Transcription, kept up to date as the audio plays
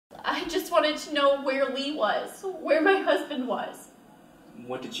just wanted to know where Lee was, where my husband was.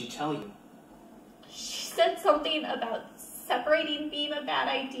 What did she tell you? She said something about separating being a bad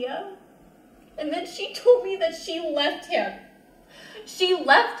idea. And then she told me that she left him. She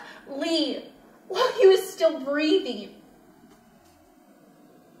left Lee while he was still breathing.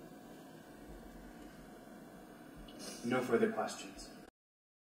 No further questions.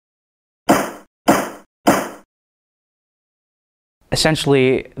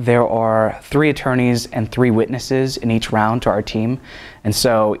 Essentially, there are 3 attorneys and 3 witnesses in each round to our team. And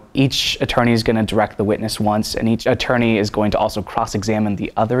so each attorney is going to direct the witness once, and each attorney is going to also cross-examine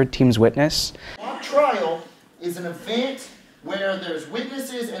the other team's witness. Mock trial is an event where there's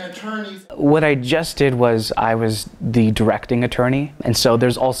witnesses and attorneys. What I just did was I was the directing attorney. And so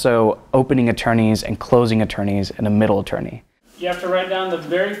there's also opening attorneys and closing attorneys and a middle attorney. You have to write down the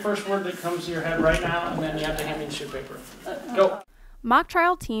very first word that comes to your head right now, and then you have to hand me the sheet of paper. Go. Mock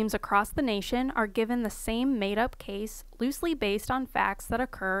trial teams across the nation are given the same made-up case loosely based on facts that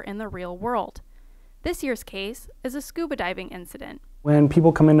occur in the real world. This year's case is a scuba diving incident. When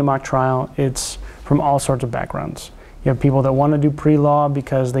people come into mock trial, it's from all sorts of backgrounds. You have people that want to do pre-law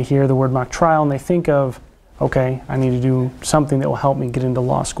because they hear the word mock trial and they think of, okay, I need to do something that will help me get into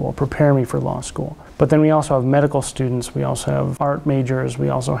law school, prepare me for law school. But then we also have medical students, we also have art majors, we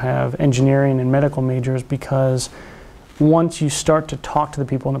also have engineering and medical majors, because once you start to talk to the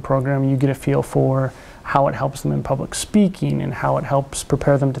people in the program, you get a feel for how it helps them in public speaking and how it helps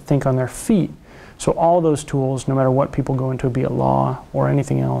prepare them to think on their feet. So all those tools, no matter what people go into, be it law or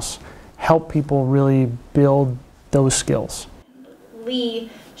anything else, help people really build those skills. Lee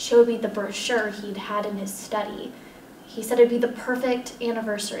showed me the brochure he'd had in his study. He said it'd be the perfect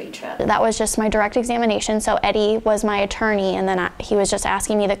anniversary trip. That was just my direct examination, so Eddie was my attorney, and then he was just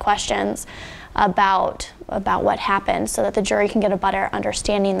asking me the questions about what happened so that the jury can get a better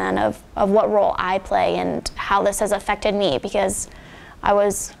understanding then of what role I play and how this has affected me, because I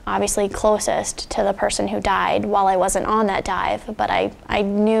was obviously closest to the person who died while I wasn't on that dive, but I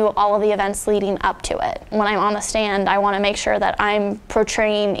knew all of the events leading up to it. When I'm on the stand, I want to make sure that I'm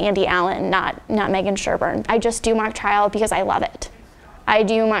portraying Andy Allen, not Megan Sherburne. I just do mock trial because I love it. I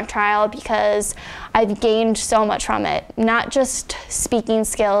do mock trial because I've gained so much from it. Not just speaking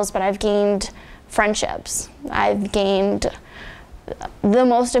skills, but I've gained friendships. I've gained the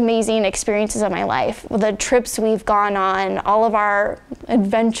most amazing experiences of my life. The trips we've gone on, all of our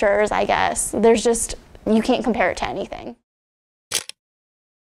adventures, I guess. There's just, you can't compare it to anything.